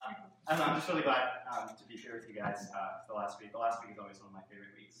I'm just really glad to be here with you guys for the last week. The last week is always one of my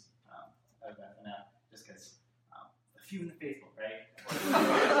favorite weeks of FNF, just because a few in the faithful, right?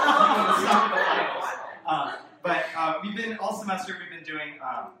 But we've been, all semester, we've been doing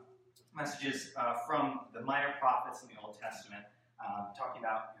messages from the minor prophets in the Old Testament, talking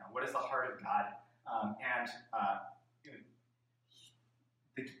about what is the heart of God.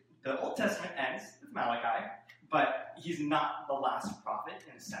 The Old Testament ends with Malachi, but he's not the last prophet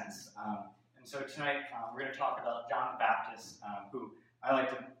in a sense. And so tonight we're going to talk about John the Baptist, who I like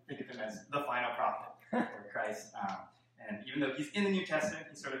to think of him as the final prophet for Christ. And even though he's in the New Testament,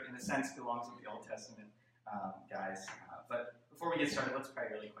 he sort of, in a sense, belongs with the Old Testament guys. But before we get started, let's pray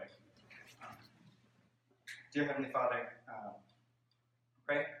really quick. Dear Heavenly Father,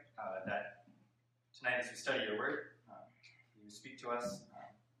 pray that tonight as we study your word, you speak to us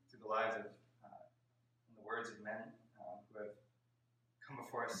through the lives of and the words of men who have come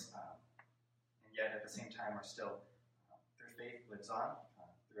before us, and yet at the same time are still, their faith lives on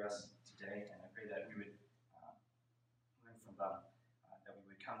through us today. And I pray that we would learn from them, that we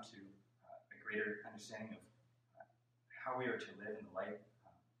would come to a greater understanding of how we are to live in the light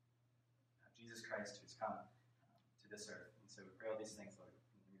of Jesus Christ who's come to this earth. And so we pray all these things, Lord, in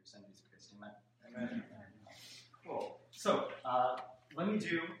the name of your Son, Jesus Christ. Amen. Amen. Cool. So, let me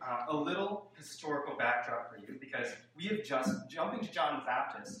do a little historical backdrop for you, because we have just jumping to John the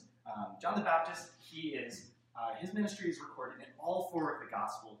Baptist. John the Baptist, his ministry is recorded in all four of the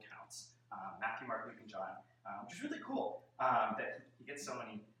gospel accounts, Matthew, Mark, Luke, and John, which is really cool that he gets so much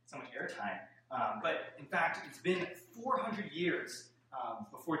airtime. But in fact, it's been 400 years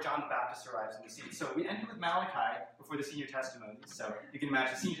before John the Baptist arrives in the scene. So we ended with Malachi before the senior testimonies. So you can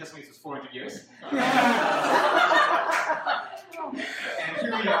imagine the senior testimonies was 400 years. And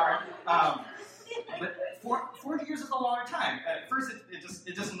here we are. But 400 years is a longer time. At first, it's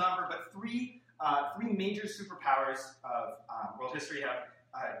just a number, but three major superpowers of world history have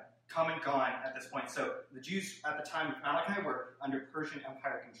come and gone at this point. So the Jews at the time of Malachi were under Persian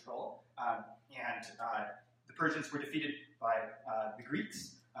Empire control, and the Persians were defeated by the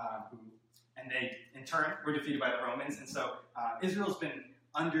Greeks, and they, in turn, were defeated by the Romans. And so Israel's been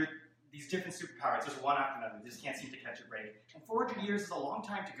under these different superpowers, just one after another. They just can't seem to catch a break. And 400 years is a long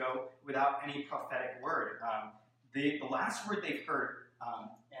time to go without any prophetic word. The last word they've heard,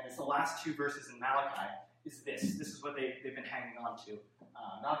 and it's the last two verses in Malachi, is this. This is what they've been hanging on to.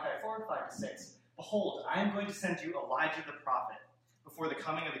 Malachi 4, 5-6. Behold, I am going to send you Elijah the prophet before the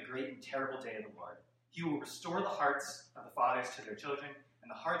coming of the great and terrible day of the Lord. He will restore the hearts of the fathers to their children, and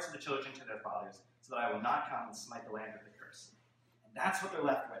the hearts of the children to their fathers, so that I will not come and smite the land with a curse. And that's what they're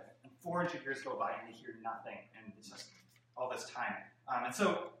left with. And 400 years go by, and they hear nothing, and it's just all this time. And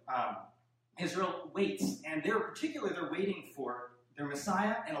so Israel waits, and they're waiting for their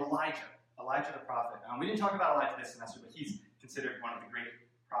Messiah and Elijah the prophet. We didn't talk about Elijah this semester, but he's considered one of the great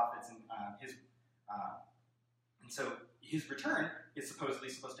prophets, and so his return is supposed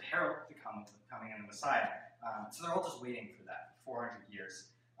to herald the coming of the Messiah. So they're all just waiting for that 400 years.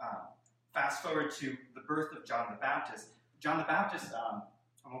 Fast forward to the birth of John the Baptist. John the Baptist,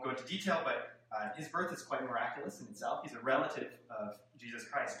 I won't go into detail, but his birth is quite miraculous in itself. He's a relative of Jesus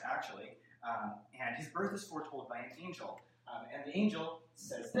Christ, actually. And his birth is foretold by an angel. And the angel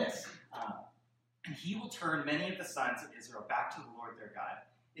says this, and he will turn many of the sons of Israel back to the Lord their God.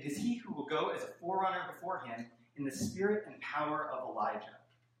 It is he who will go as a forerunner before him in the spirit and power of Elijah.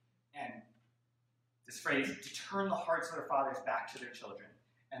 And this phrase, to turn the hearts of their fathers back to their children,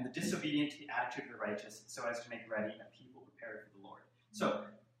 and the disobedient to the attitude of the righteous, so as to make ready a people prepared for the Lord. So,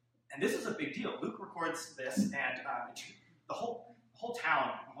 and this is a big deal. Luke records this, and the whole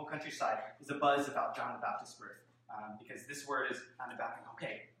town, the whole countryside, is abuzz about John the Baptist's birth, because this word is on the back of,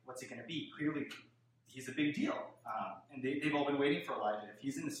 okay, what's he going to be? Clearly, he's a big deal. And they've all been waiting for Elijah. If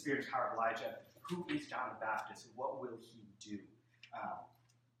he's in the spirit and power of Elijah, who is John the Baptist? What will he do?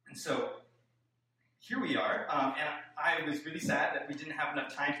 And so here we are. And I was really sad that we didn't have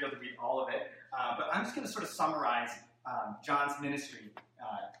enough time to be able to read all of it. But I'm just going to sort of summarize John's ministry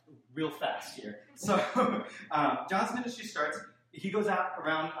real fast here. So John's ministry starts, he goes out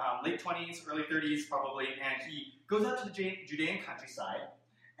around late 20s, early 30s probably, and he goes out to the Judean countryside,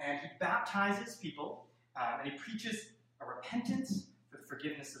 and he baptizes people, and he preaches a repentance for the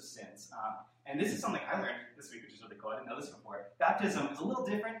forgiveness of sins. And this is something I learned this week, which is really cool. I didn't know this before. Baptism is a little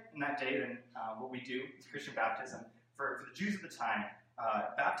different in that day than what we do as Christian baptism. For the Jews at the time,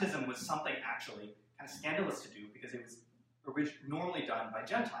 baptism was something actually kind of scandalous to do, because it was normally done by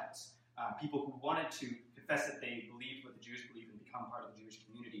Gentiles, people who wanted to confess that they believed what the Jews believed and become part of the Jewish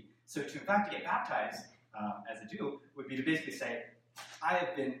community. So to, in fact, to get baptized as a Jew would be to basically say, I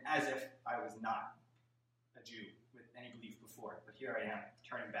have been as if I was not a Jew with any belief before, but here I am,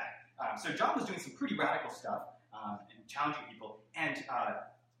 turning back. So John was doing some pretty radical stuff and challenging people, and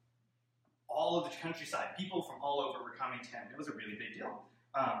all of the countryside, people from all over were coming to him. It was a really big deal.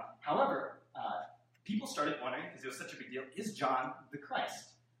 However, people started wondering, because it was such a big deal, is John the Christ?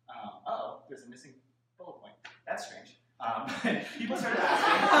 There's a missing bullet point. That's strange. People started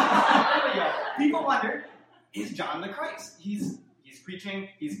asking. People wondered, is John the Christ? He's preaching,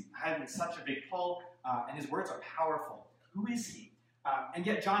 he's having such a big pull, and his words are powerful. Who is he? And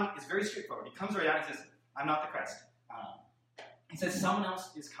yet John is very straightforward. He comes right out and says, I'm not the Christ. He says, someone else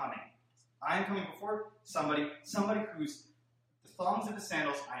is coming. I am coming before somebody whose the thongs of the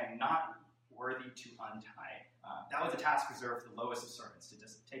sandals I am not worthy to untie. That was a task reserved for the lowest of servants, to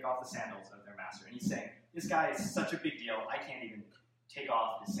just take off the sandals of their master. And he's saying, this guy is such a big deal, I can't even take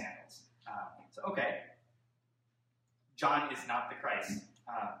off his sandals. Okay, John is not the Christ,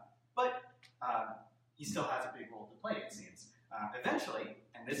 but he still has a big role to play, it seems. Eventually,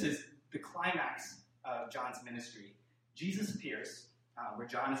 and this is the climax of John's ministry, Jesus appears where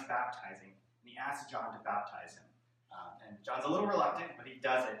John is baptizing, and he asks John to baptize him. And John's a little reluctant, but he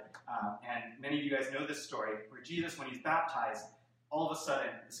does it. And many of you guys know this story, where Jesus, when he's baptized, all of a sudden,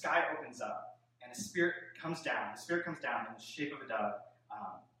 the sky opens up, and the Spirit comes down. The Spirit comes down in the shape of a dove,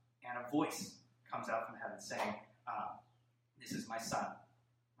 and a voice comes out from heaven saying, this is my Son,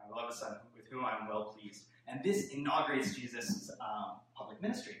 my beloved Son, with whom I am well pleased. And this inaugurates Jesus' public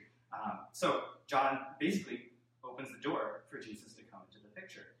ministry. So John basically opens the door for Jesus to come into the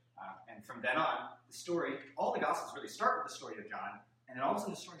picture. And from then on, the story, all the Gospels really start with the story of John, and then all of a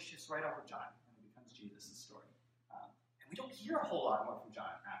sudden the story shifts right off of John, and it becomes Jesus' story. And we don't hear a whole lot more from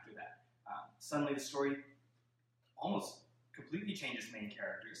John after that. Suddenly the story almost completely changes main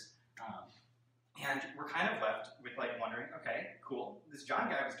characters, and we're kind of left with wondering, okay, cool, this John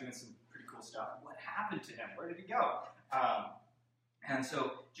guy was doing some pretty cool stuff. What happened to him? Where did he go? And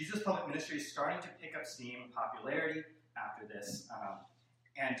so Jesus' public ministry is starting to pick up steam and popularity after this.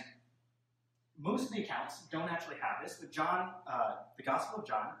 And most of the accounts don't actually have this, but John, the Gospel of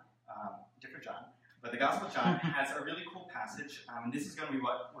John, different John, but the Gospel of John has a really cool passage, and this is going to be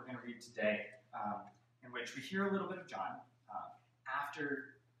what we're going to read today, in which we hear a little bit of John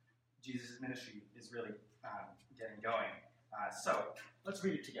after Jesus' ministry is really getting going. So let's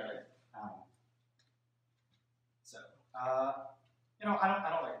read it together. I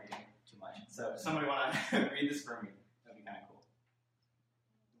don't like reading too much, so if somebody want to read this for me, that'd be kind of cool.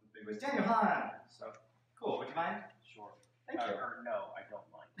 Big was Daniel Han. So cool. Would you mind? Sure. Thank you. Or no, I don't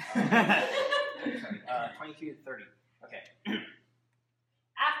mind. 22 to 30. Okay.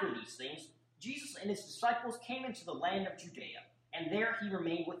 After these things, Jesus and his disciples came into the land of Judea, and there he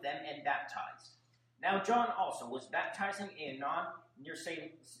remained with them and baptized. Now John also was baptizing in Aenon near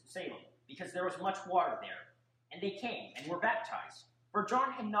Salem, because there was much water there. And they came and were baptized, for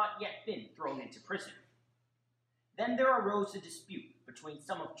John had not yet been thrown into prison. Then there arose a dispute between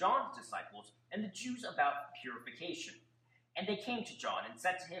some of John's disciples and the Jews about purification. And they came to John and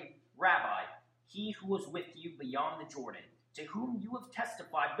said to him, Rabbi, he who was with you beyond the Jordan, to whom you have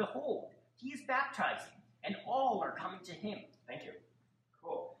testified, behold, he is baptizing, and all are coming to him. Thank you.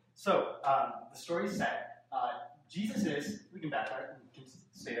 Cool. So, the story is set. Jesus is, we can baptize, we can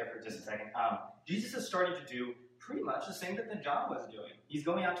stay there for just a second. Jesus is starting to do pretty much the same that John was doing. He's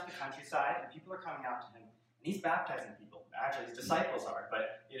going out to the countryside, and people are coming out to him, and he's baptizing people. Actually, his disciples are,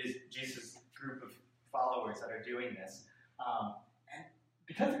 but it is Jesus' group of followers that are doing this. And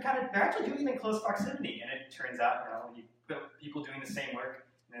because they're actually doing it in close proximity, and it turns out, when you put people doing the same work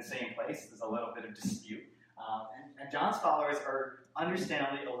in the same place, there's a little bit of dispute. And John's followers are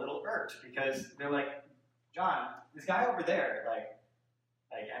understandably a little irked, because they're like, John, this guy over there,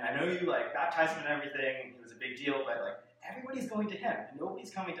 and I know you baptize him and everything, it was a big deal, but everybody's going to him, and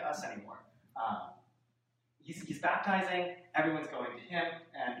nobody's coming to us anymore. He's baptizing, everyone's going to him,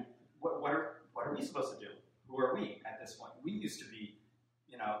 and what are we supposed to do? Who are we at this point? We used to be,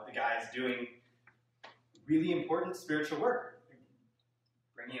 the guys doing really important spiritual work,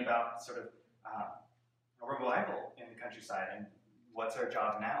 bringing about sort of a revival in the countryside, and what's our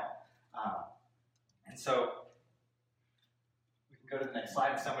job now? And so we can go to the next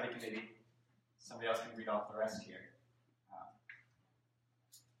slide, and somebody else can read off the rest here.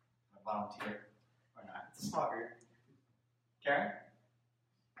 Volunteer or not? It's a small group. Karen?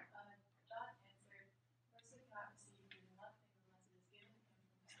 John answered, "Person cannot receive even nothing unless it is given him from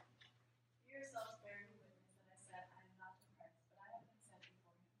heaven. You yourselves bear me witness that I said, I am not the Christ, but I have been sent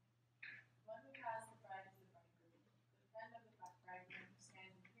before him. The one who has the bride is the bridegroom. The friend of the bridegroom who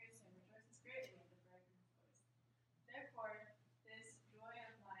stands and hears him rejoices greatly at the bridegroom's voice. Therefore, this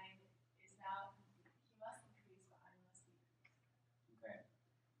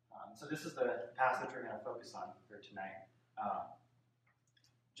this is the passage we're going to focus on for tonight.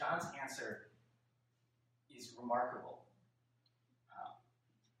 John's answer is remarkable.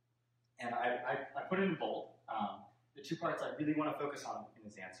 And I put it in bold. The two parts I really want to focus on in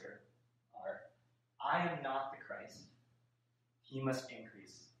his answer are, I am not the Christ. He must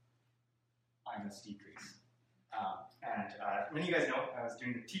increase. I must decrease. Many of you guys know I was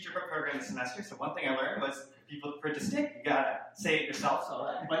doing the teacher prep program this semester, so one thing I learned was for it to stick, you gotta say it yourself. So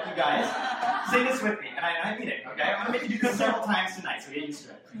I invite you guys, say this with me, and I mean it, okay? I'm gonna make you do this several times tonight, so get used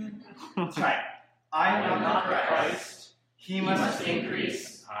to it. Let's try it. I am not the Christ. He must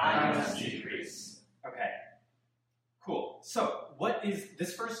increase. I must decrease. Okay. Cool. So, what is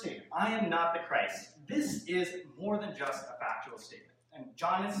this first statement? I am not the Christ. This is more than just a factual statement. And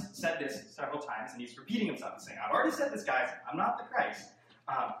John has said this several times, and he's repeating himself and saying, I've already said this, guys. I'm not the Christ.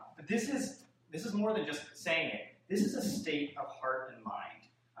 But this is more than just saying it. This is a state of heart and mind.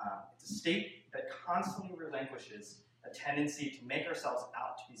 It's a state that constantly relinquishes a tendency to make ourselves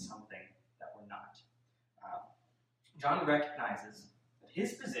out to be something that we're not. John recognizes that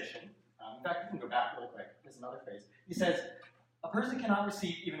his position, in fact, we can go back really quick. There's another phrase. He says, a person cannot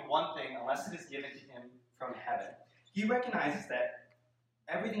receive even one thing unless it is given to him from heaven. He recognizes that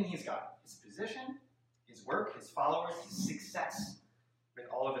everything he's got, his position, his work, his followers, his success with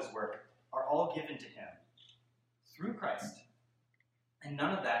all of his work, are all given to him through Christ. And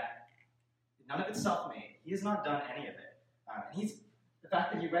none of it's self-made. He has not done any of it. The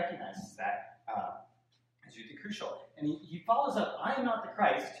fact that he recognizes that is really crucial. And he follows up, I am not the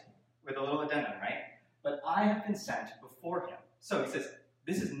Christ, with a little addendum, right? But I have been sent before him. So he says,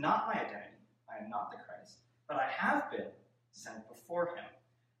 this is not my identity. I am not the Christ, but I have been sent before him.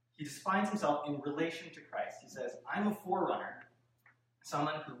 He defines himself in relation to Christ. He says, I'm a forerunner,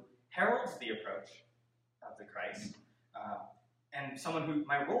 someone who heralds the approach of the Christ, and someone who,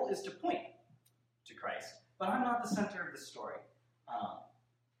 my role is to point to Christ, but I'm not the center of the story.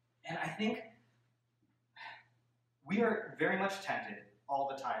 And I think we are very much tempted all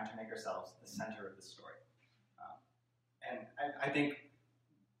the time to make ourselves the center of the story. And I think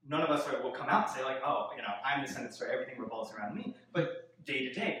none of us will come out and say, like, oh, I'm the center of the story, everything revolves around me. But day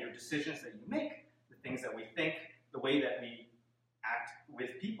to day, your decisions that you make, the things that we think, the way that we act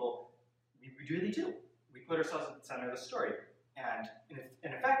with people, we really do. We put ourselves at the center of the story. And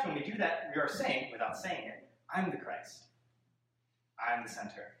in fact, when we do that, we are saying, without saying it, I'm the Christ. I'm the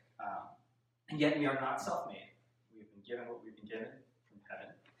center. And yet we are not self-made. We've been given what we've been given from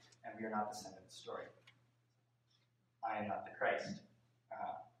heaven, and we are not the center of the story. I am not the Christ.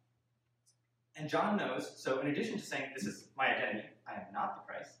 And John knows, so in addition to saying, this is my identity, I am not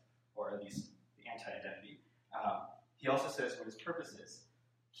the Christ, or at least the anti-identity, he also says what his purpose is.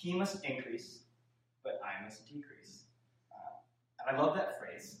 He must increase, but I must decrease. And I love that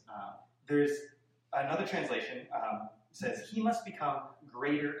phrase. There's another translation says, he must become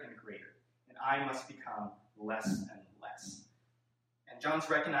greater and greater, and I must become less and less. And John's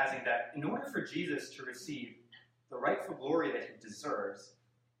recognizing that in order for Jesus to receive the rightful glory that he deserves,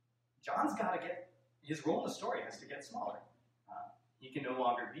 John's got to get, his role in the story has to get smaller. He can no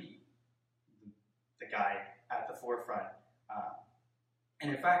longer be the guy at the forefront.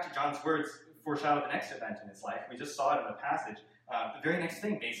 And in fact, John's words foreshadow the next event in his life. We just saw it in the passage. The very next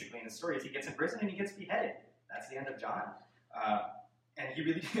thing, basically, in the story is he gets in prison and he gets beheaded. That's the end of John. And he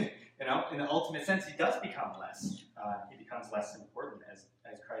really, in the ultimate sense, he does become less. He becomes less important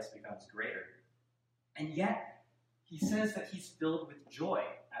as Christ becomes greater. And yet, he says that he's filled with joy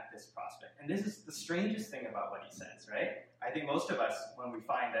at this prospect. And this is the strangest thing about what he says, right? I think most of us, when we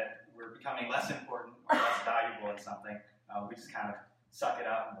find that we're becoming less important or less valuable in something, we just kind of suck it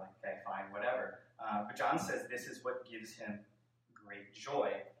up and be like, okay, fine, whatever. But John says this is what gives him great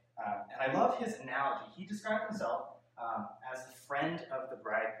joy. And I love his analogy. He described himself as the friend of the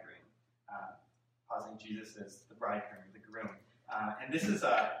bridegroom, positing Jesus as the bridegroom, the groom. And this is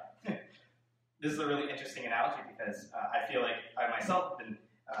a really interesting analogy because I feel like I myself have been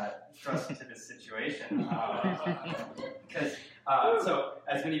thrust into this situation. Because, so,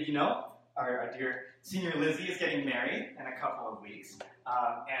 as many of you know, our dear senior Lizzie is getting married in a couple of weeks.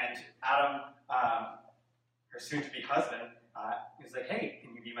 And Adam, her soon-to-be husband, was like, hey,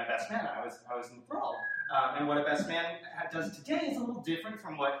 can you be my best man? I was enthralled. And what a best man does today is a little different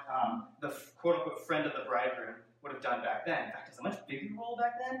from what the quote-unquote friend of the bridegroom would have done back then. In fact, it's a much bigger role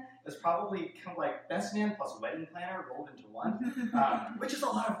back then. It was probably kind of like best man plus wedding planner rolled into one, which is a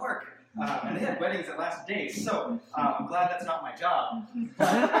lot of work. And they had weddings that lasted days, so I'm glad that's not my job.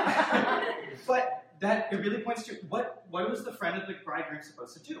 But that it really points to what was the friend of the bridegroom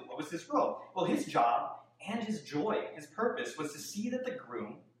supposed to do? What was his role? Well, his job and his joy, his purpose, was to see that the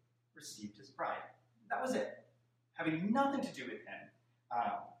groom received his bride. That was it. Having nothing to do with him.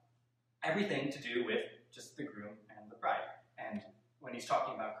 Everything to do with just the groom and the bride. And when he's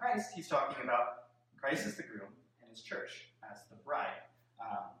talking about Christ, he's talking about Christ as the groom and his church as the bride.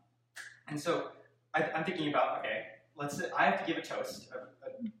 And so I'm thinking about, okay, I have to give a toast.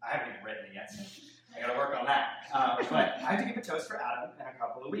 I haven't even written it yet, so I got to work on that. But I have to give a toast for Adam in a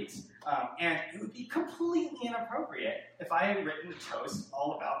couple of weeks. And it would be completely inappropriate if I had written a toast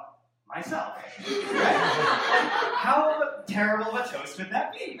all about myself. Right? How terrible of a toast would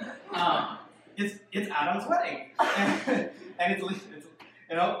that be? It's Adam's wedding. And it's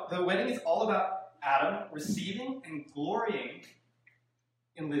the wedding is all about Adam receiving and glorying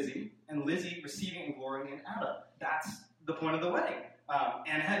in Lizzie, and Lizzie receiving and glorying in Adam. That's the point of the wedding.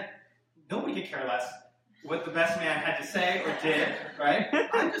 And nobody could care less what the best man had to say or did, right?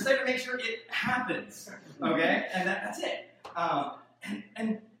 I'm just there to make sure it happens, okay? And that's it.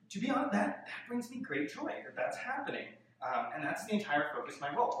 And to be honest, that brings me great joy that that's happening. And that's the entire focus of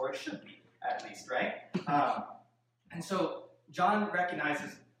my role, or it should be, at least, right? And so John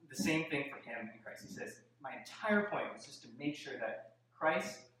recognizes the same thing for him in Christ. He says, my entire point was just to make sure that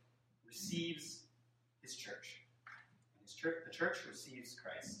Christ receives his church. And the church receives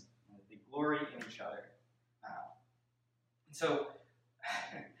Christ. And that they glory in each other. And so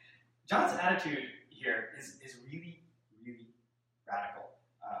John's attitude here is really, really radical.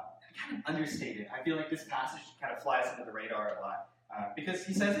 And kind of understated. I feel like this passage kind of flies under the radar a lot. Because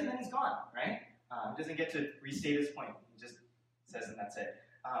he says it and then he's gone, right? He doesn't get to restate his point. He just says and that's it.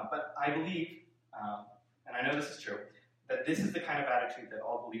 But I believe, and I know this is true, that this is the kind of attitude that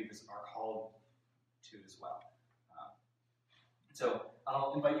all believers are called to as well. So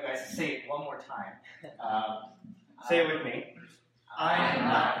I'll invite you guys to say it one more time. Say it with me. I am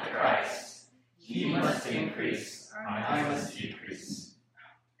not the Christ. He must increase. I must decrease.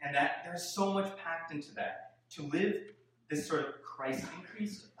 And that there's so much packed into that. To live this sort of Christ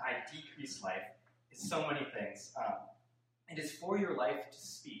increased, I decreased life is so many things. It is for your life to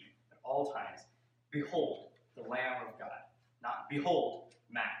speak at all times. Behold the Lamb of God. Not behold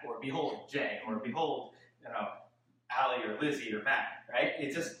Matt, or behold Jay, or behold, Allie or Lizzie or Matt, right?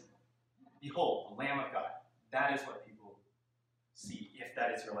 It's just behold the Lamb of God. That is what people see, if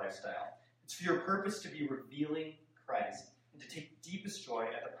that is your lifestyle. It's for your purpose to be revealing Christ and to take deepest joy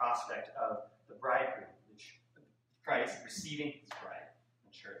at the prospect of the bridegroom, Christ receiving his bride,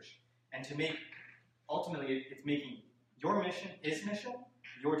 the church. And to make, ultimately, it's making your mission, his mission,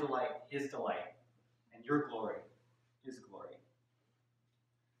 your delight, his delight, and your glory, his glory.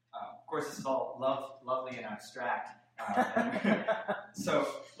 Of course, this is all lovely and abstract. So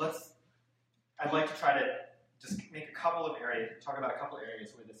I'd like to try to just make a couple of areas, talk about a couple of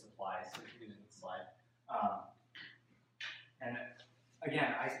areas where this applies. So if you do the next slide. And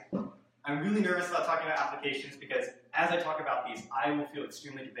again, I'm really nervous about talking about applications because as I talk about these, I will feel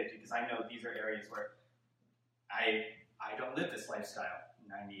extremely convicted because I know these are areas where I don't live this lifestyle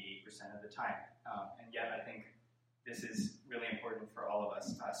 98% of the time. And yet I think this is really important for all of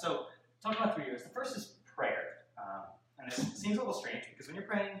us. So talk about 3 areas. The first is prayer. And it seems a little strange because when you're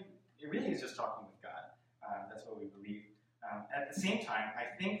praying, it really is just talking with God. That's what we believe. At the same time,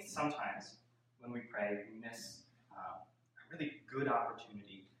 I think sometimes when we pray, we miss a really good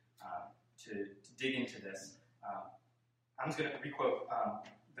opportunity to dig into this. I'm just going to requote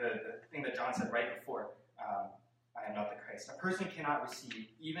the thing that John said right before, I am not the Christ. A person cannot receive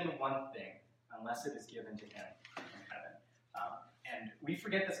even one thing unless it is given to him in heaven. And we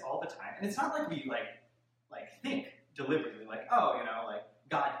forget this all the time. And it's not like we think deliberately,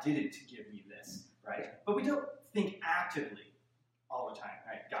 God did it to give me this, right? But we don't think actively all the time,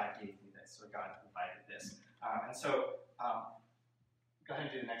 right? God gave me this, or God provided this. And so, go ahead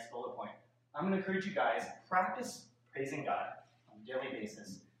and do the next bullet point. I'm going to encourage you guys, practice praising God on a daily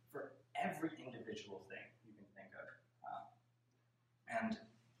basis for every individual thing you can think of. And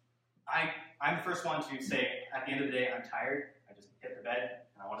I'm the first one to say, at the end of the day, I'm tired. I just hit the bed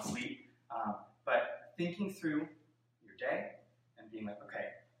and I want to sleep. But thinking through your day and being like, okay,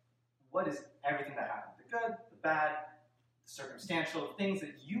 what is everything that happened? The good, the bad, the circumstantial, the things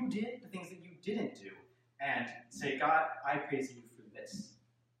that you did, the things that you didn't do. And say, God, I praise you for this.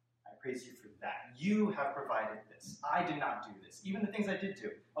 I praise you for that. You have provided this. I did not do this. Even the things I did do.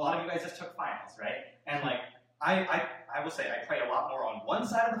 A lot of you guys just took finals, right? And I will say I pray a lot more on one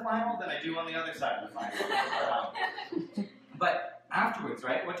side of the final than I do on the other side of the final. But afterwards,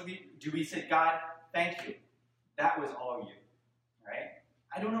 right, what do? We say, God, thank you. That was all you, right?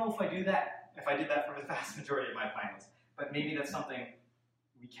 I don't know if I did that for the vast majority of my finals, but maybe that's something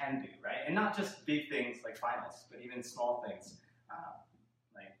we can do, right? And not just big things like finals, but even small things,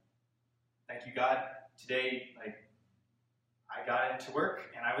 like thank you, God. Today, I got into work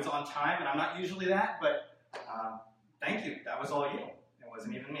and I was on time, and I'm not usually that, but thank you. That was all you. It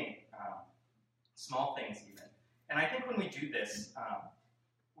wasn't even me. Small things, even. And I think when we do this,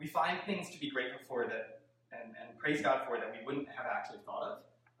 we find things to be grateful for that and praise God for that we wouldn't have actually thought of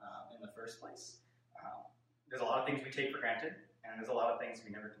in the first place. There's a lot of things we take for granted, and there's a lot of things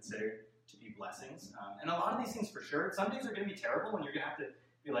we never considered to be blessings. And a lot of these things, for sure, some days are going to be terrible, and you're going to have to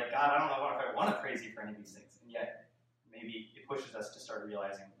be like, God, I don't know if I want to praise you for any of these things. And yet, maybe it pushes us to start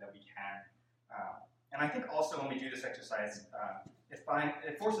realizing that we can. And I think also when we do this exercise,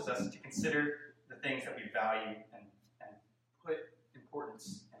 it forces us to consider the things that we value and put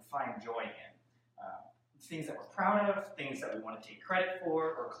importance and find joy in. Things that we're proud of, things that we want to take credit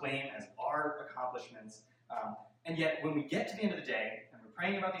for or claim as our accomplishments. And yet, when we get to the end of the day, and we're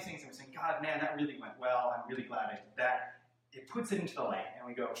praying about these things, and we're saying, God, man, that really went well, I'm really glad I did that, it puts it into the light, and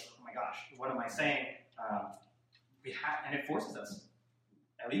we go, oh my gosh, what am I saying? And it forces us,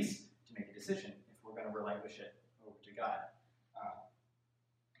 at least, to make a decision if we're going to relinquish it over to God.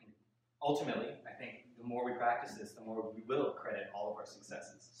 Ultimately, I think the more we practice this, the more we will credit all of our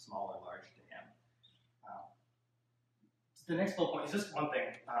successes, small or large, to Him. So the next bullet point is just one thing.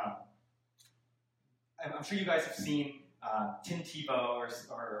 I'm sure you guys have seen Tim Tebow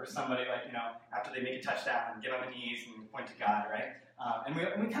or somebody after they make a touchdown and get on the knees and point to God, right? And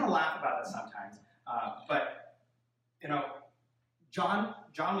we kind of laugh about this sometimes. But John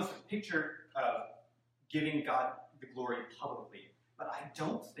was the picture of giving God the glory publicly. But I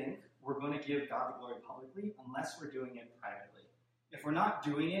don't think we're going to give God the glory publicly unless we're doing it privately. If we're not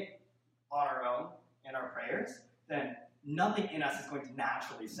doing it on our own in our prayers, then nothing in us is going to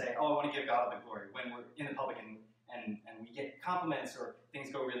naturally say, oh, I want to give God the glory when we're in the public and we get compliments or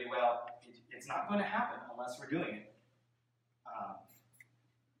things go really well. It's not going to happen unless we're doing it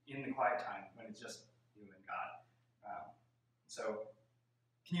in the quiet time when it's just you and God. So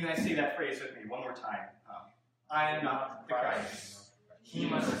can you guys say that phrase with me one more time? I am not the Christ. He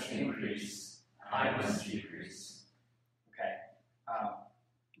must increase. I must decrease. Okay.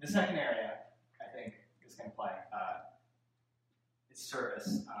 The second area, I think, is going to apply. Is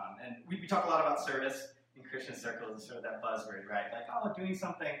service. And we talk a lot about service in Christian circles, it's sort of that buzzword, right? Like, oh, doing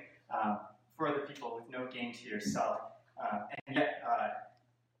something for other people with no gain to yourself. And yet, I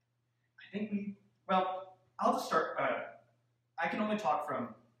think I'll just start. I can only talk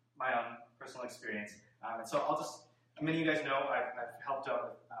from my own personal experience. And so many of you guys know I've helped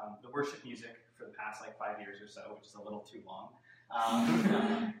out with the worship music for the past 5 years or so, which is a little too long.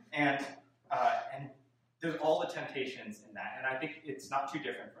 And there's all the temptations in that. And I think it's not too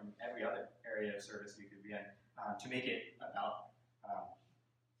different from every other area of service you could be in to make it about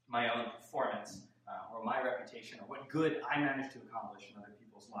my own performance or my reputation or what good I managed to accomplish in other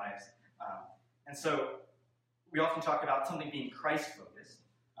people's lives. And so we often talk about something being Christ-focused.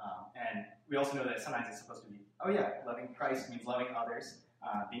 And we also know that sometimes it's supposed to be, loving Christ means loving others,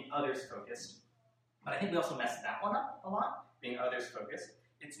 being others-focused. But I think we also mess that one up a lot, being others-focused.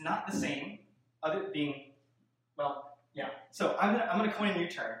 It's not the same, So I'm gonna coin a new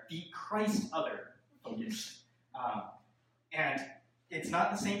term, be Christ-other-focused. And it's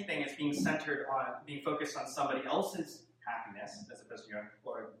not the same thing as being focused on somebody else's happiness as opposed to your own,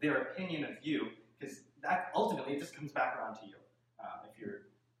 or their opinion of you, because that ultimately it just comes back around to you.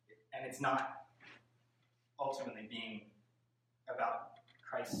 And it's not ultimately being about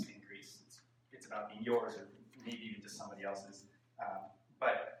Christ's increase. It's about being yours, or maybe even just somebody else's.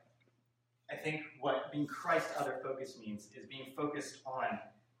 But I think what being Christ-other-focused means is being focused on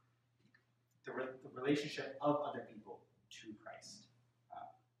the relationship of other people to Christ.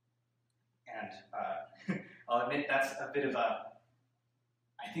 I'll admit that's a bit of I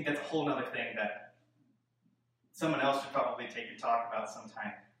think that's a whole other thing that someone else should probably take and talk about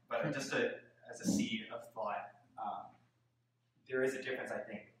sometime. But just as a seed of thought, there is a difference, I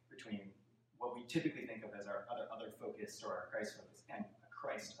think, between what we typically think of as our other focus or our Christ focus and a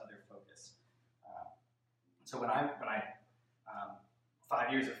Christ other focus. So when I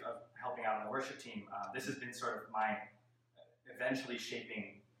 5 years of helping out on the worship team, this has been sort of my eventually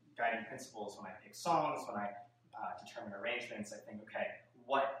shaping guiding principles when I pick songs, when I determine arrangements. I think, okay,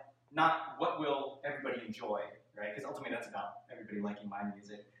 what will everybody enjoy, right? Because ultimately that's about everybody liking my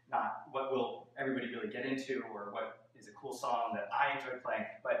music, not what will everybody really get into or what is a cool song that I enjoy playing,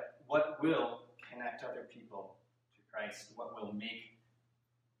 but what will connect other people to Christ, what will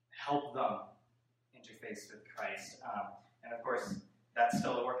help them interface with Christ. And of course, that's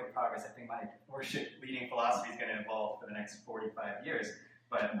still a work in progress. I think my worship leading philosophy is going to evolve for the next 45 years,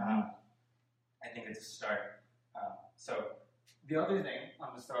 but I think it's a start. So the other thing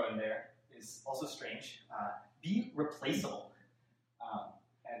I'm just throwing in there is also strange. Be replaceable.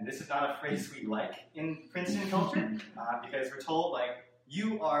 And this is not a phrase we like in Princeton culture, because we're told, like,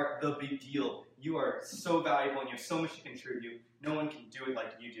 you are the big deal. You are so valuable and you have so much to contribute. No one can do it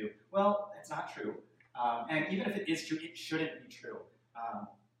like you do. Well, it's not true. And even if it is true, it shouldn't be true.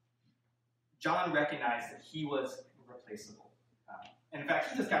 John recognized that he was replaceable. And in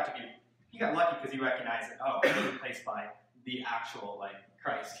fact, he got lucky because he recognized that, oh, I'm replaced by the actual, like,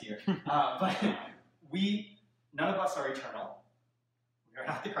 Christ here. But none of us are eternal. We are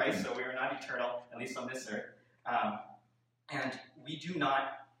not the Christ, so we are not eternal, at least on this earth. And we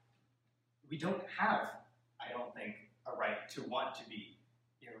don't have, I don't think, a right to want to be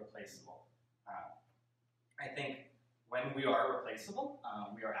irreplaceable. I think when we are replaceable,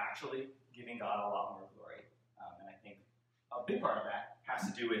 we are actually giving God a lot more glory. And I think a big part of that has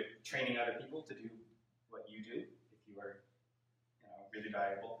to do with training other people to do what you do, if you are really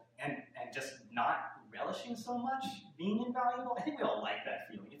valuable, and just not relishing so much being invaluable. I think we all like that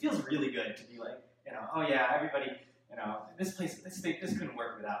feeling. It feels really good to be like, oh yeah, everybody, this couldn't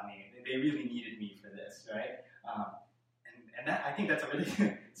work without me. They really needed me for this, right? And that, I think that's a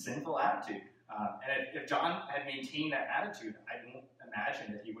really sinful attitude. And if John had maintained that attitude, I don't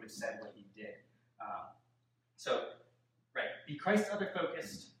imagine that he would have said what he did. Be Christ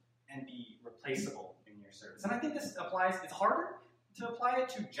other-focused and be replaceable in your service. And I think this applies, it's harder to apply it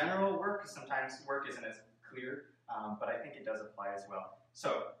to general work, because sometimes work isn't as clear, but I think it does apply as well.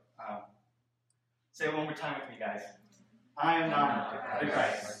 So, say it one more time with me, guys. I am not the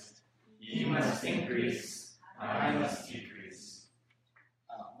Christ. Ye must increase, I must decrease.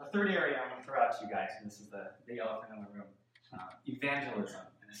 The third area I'm going to throw out to you guys, and this is the big elephant in the room, evangelism.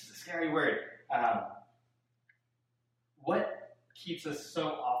 And this is a scary word. What keeps us so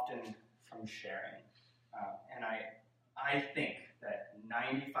often from sharing? And I think that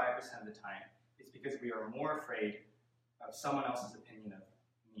 95% of the time it's because we are more afraid of someone else's opinion of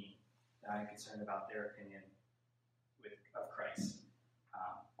me than I'm concerned about their opinion of Christ.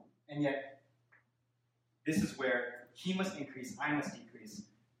 And yet, this is where he must increase, I must decrease,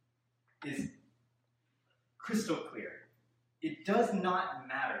 is crystal clear. It does not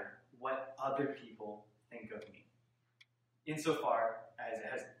matter what other people think of me, insofar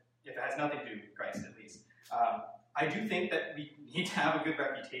as if it has nothing to do with Christ, at least. I do think that we need to have a good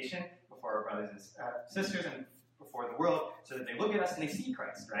reputation before our brothers and sisters and before the world, so that they look at us and they see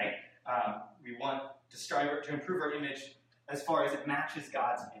Christ, right? We want to strive to improve our image as far as it matches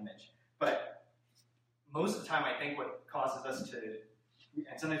God's image. But most of the time, I think what causes us to,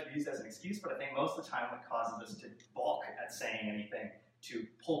 and sometimes we use it as an excuse, but I think most of the time what causes us to balk at saying anything, to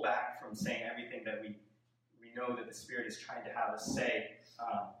pull back from saying everything that we know that the Spirit is trying to have us say,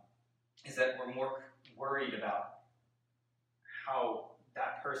 is that we're more worried about how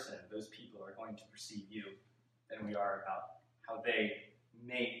that person, those people, are going to perceive you than we are about how they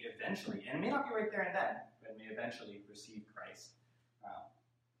may eventually, and it may not be right there and then, but may eventually perceive Christ.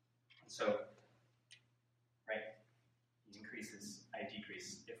 So, he increases, I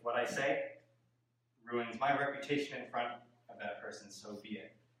decrease. If what I say ruins my reputation in front of that person, so be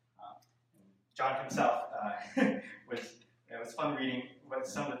it. John himself, it was fun reading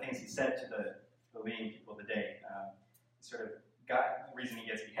some of the things he said to the leading people of the day. Sort of the reason he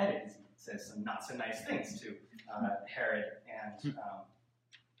gets beheaded is he says some not so nice things to Herod, and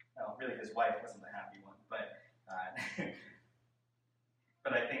really his wife wasn't the happy one, but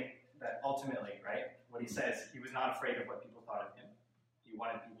but I think that ultimately, right, what he says, he was not afraid of what people thought of him. He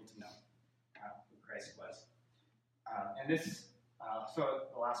wanted people to know who Christ was. And this, so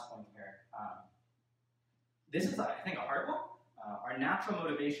the last point here, this is, I think, a hard one. Our natural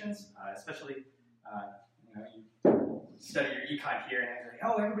motivations, especially, you study your econ here, and it's like,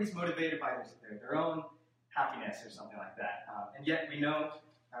 oh, everybody's motivated by their own happiness or something like that. And yet we know,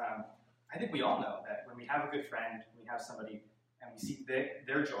 I think we all know that when we have a good friend, we have somebody, and we see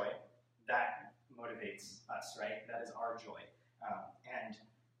their joy, that motivates us, right? That is our joy. And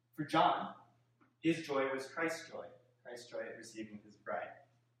for John, his joy was Christ's joy at receiving his bride.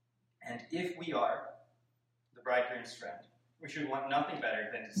 And if we are the bridegroom's friend, we should want nothing better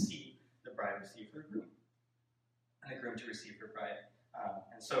than to see the bride receive her groom, and the groom to receive her bride.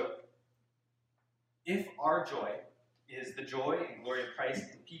 And so, if our joy is the joy and glory of Christ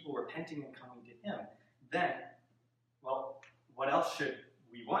and people repenting and coming to him, then, well, what else should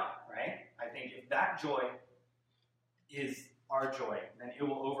we want, right? I think if that joy is our joy, then it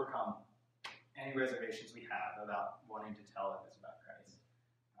will overcome any reservations we have about wanting to tell others about Christ.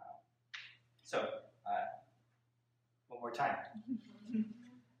 One more time.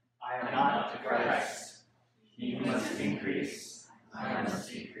 I am not the Christ. He must increase, I must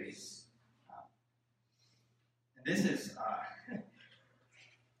decrease. this is,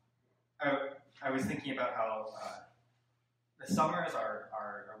 I was thinking about how the summers are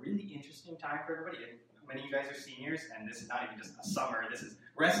a really interesting time for everybody. Many of you guys are seniors, and this is not even just a summer, this is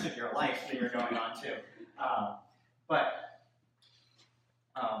rest of your life that you're going on to. But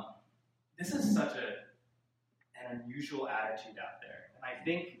this is such an unusual attitude out there. And I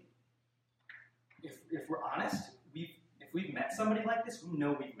think if we're honest, if we've met somebody like this, we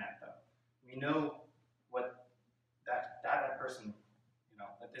know we've met them. We know what that person,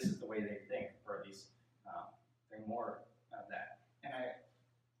 that this is the way they think, or at least they're more of that. And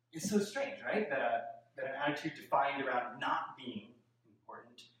it's so strange, right? That an attitude defined around not being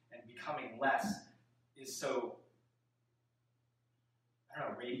important and becoming less is so,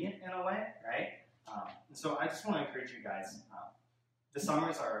 radiant in a way, right? And so I just want to encourage you guys. The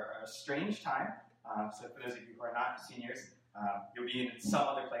summers are a strange time. So for those of you who are not seniors, you'll be in some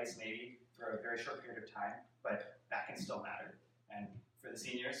other place maybe for a very short period of time, but that can still matter. And for the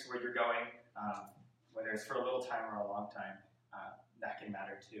seniors, where you're going, whether it's for a little time or a long time, that can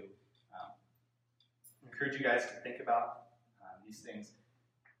matter too. I encourage you guys to think about these things.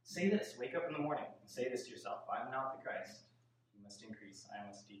 Say this, wake up in the morning and say this to yourself: I'm not the Christ. He must increase, I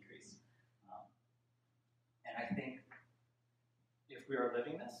must decrease. And I think if we are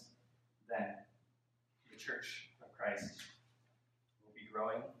living this, then the Church of Christ will be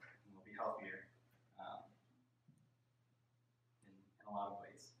growing and will be healthier in a lot of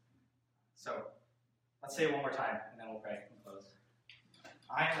ways. So let's say it one more time, and then we'll pray and close.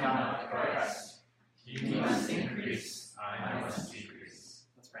 I am not the Christ. He must increase, I must decrease.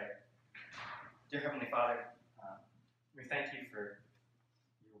 Let's pray. Dear Heavenly Father, we thank you for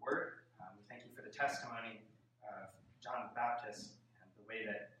your word. We thank you for the testimony of John the Baptist and the way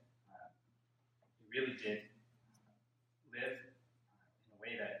that he really did live in a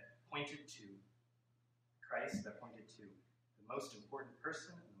way that pointed to Christ, that pointed to the most important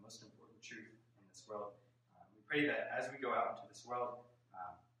person and the most important truth in this world. We pray that as we go out into this world,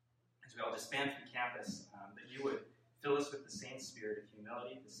 as we all disband from campus, that you would fill us with the same spirit of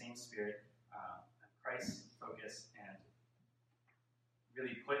humility, the same spirit of Christ's focus, and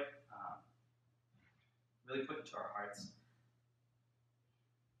really put into our hearts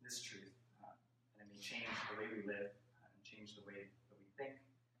this truth, and it may change the way we live and change the way that we think.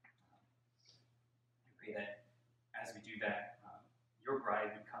 I pray that as we do that, your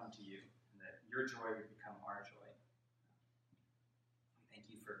bride would come to you, and that your joy would become our joy. We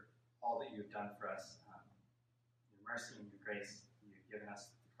thank you for all that you have done for us, your mercy and your grace that you have given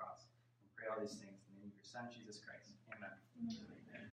us at the cross. We pray all these things in the name of your Son, Jesus Christ. Amen.